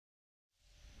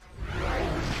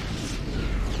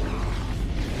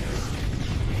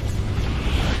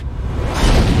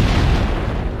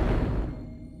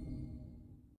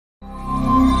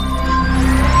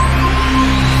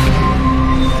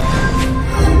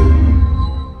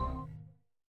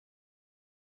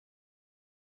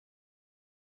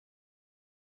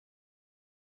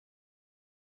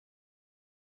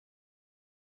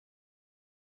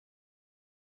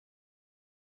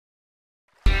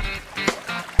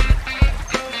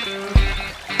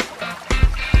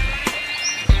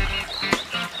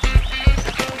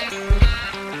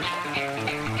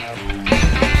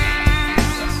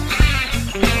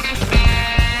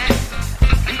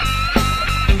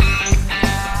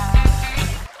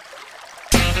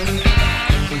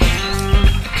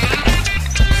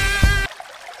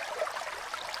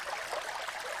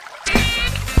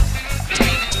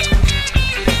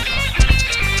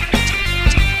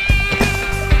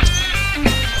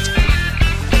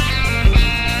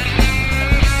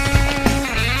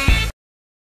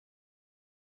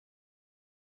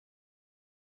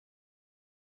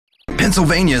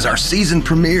Pennsylvania is our season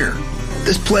premiere.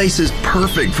 This place is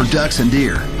perfect for ducks and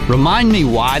deer. Remind me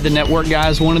why the network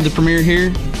guys wanted the premiere here?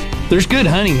 There's good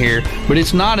hunting here, but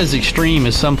it's not as extreme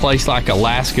as someplace like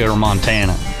Alaska or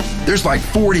Montana. There's like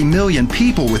 40 million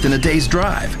people within a day's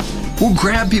drive. We'll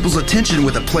grab people's attention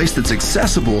with a place that's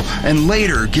accessible and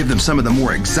later give them some of the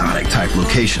more exotic type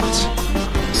locations.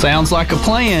 Sounds like a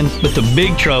plan, but the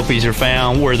big trophies are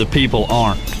found where the people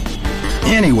aren't.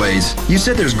 Anyways, you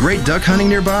said there's great duck hunting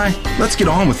nearby? Let's get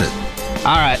on with it.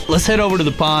 All right, let's head over to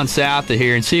the pond south of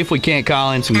here and see if we can't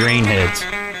call in some greenheads.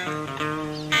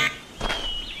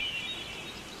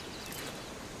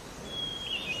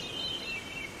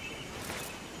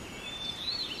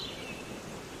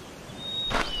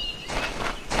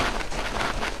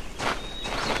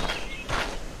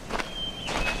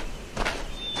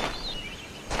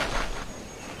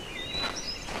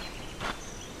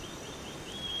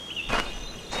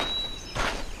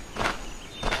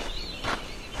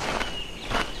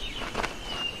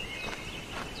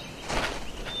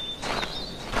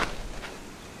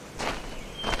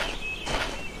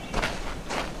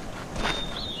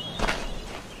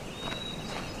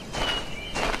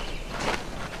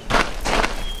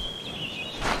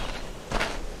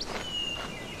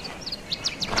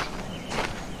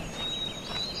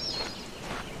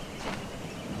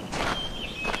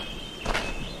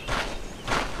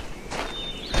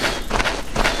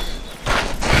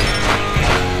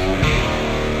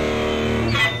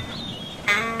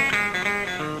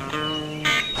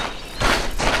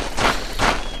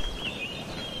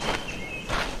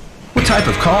 What type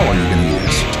of call are you going to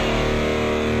use?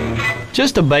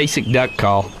 Just a basic duck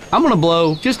call. I'm gonna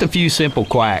blow just a few simple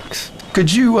quacks.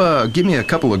 Could you give me a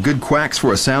couple of good quacks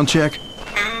for a sound check?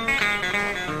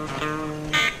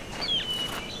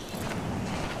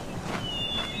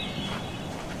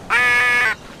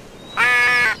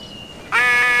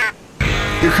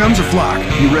 Here comes a flock.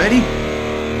 You ready?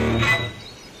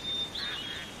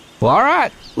 Well, all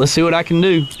right, let's see what I can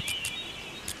do.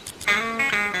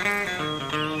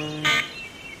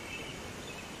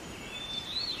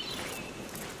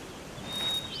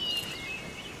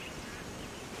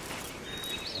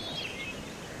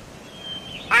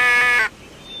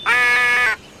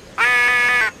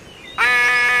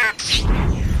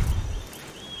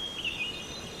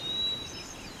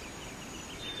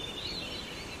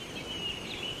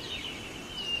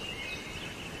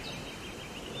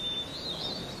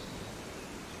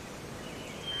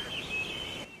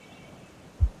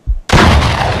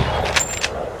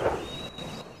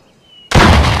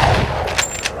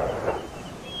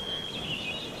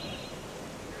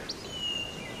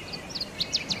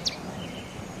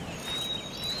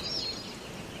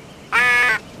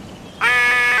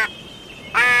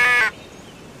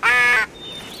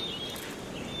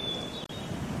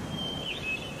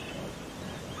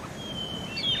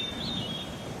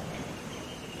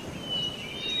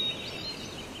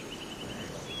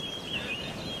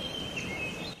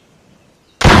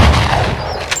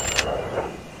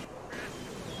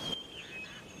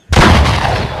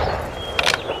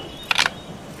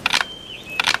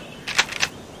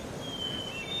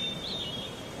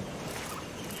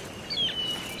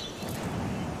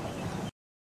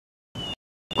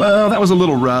 Well, that was a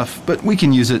little rough, but we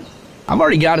can use it. I've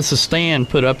already got us a stand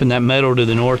put up in that meadow to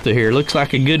the north of here. Looks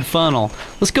like a good funnel.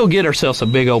 Let's go get ourselves a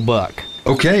big old buck.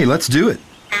 Okay, let's do it.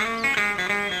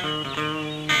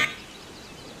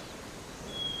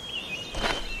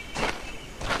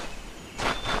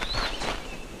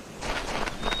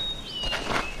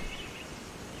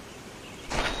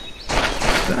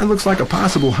 That looks like a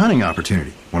possible hunting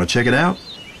opportunity. Want to check it out?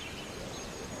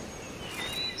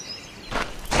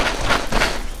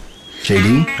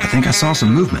 JD, I think I saw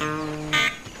some movement.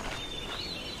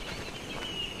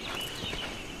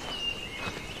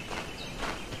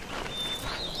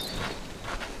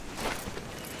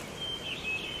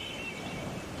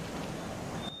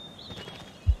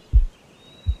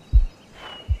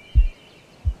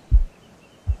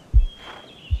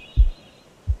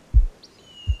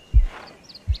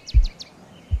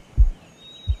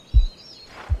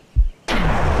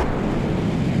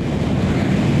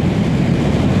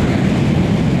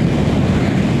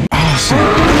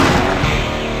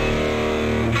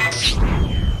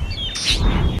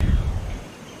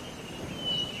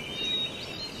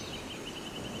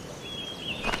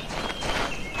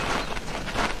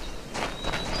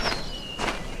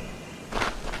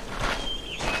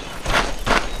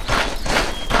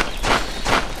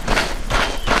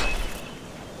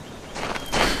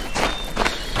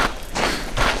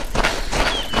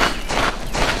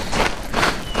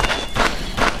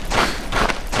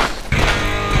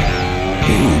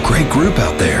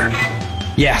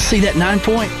 Yeah, see that 9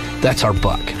 point? That's our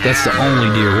buck. That's the only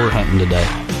deer we're hunting today.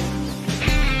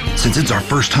 Since it's our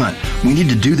first hunt, we need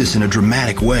to do this in a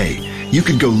dramatic way. You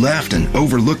could go left and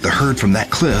overlook the herd from that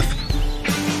cliff,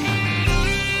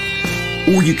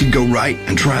 or you could go right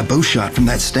and try a bow shot from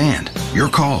that stand. Your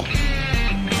call.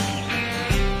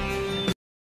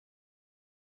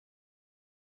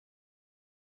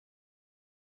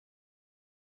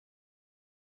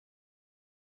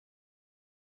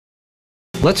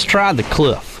 Let's try the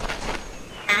cliff.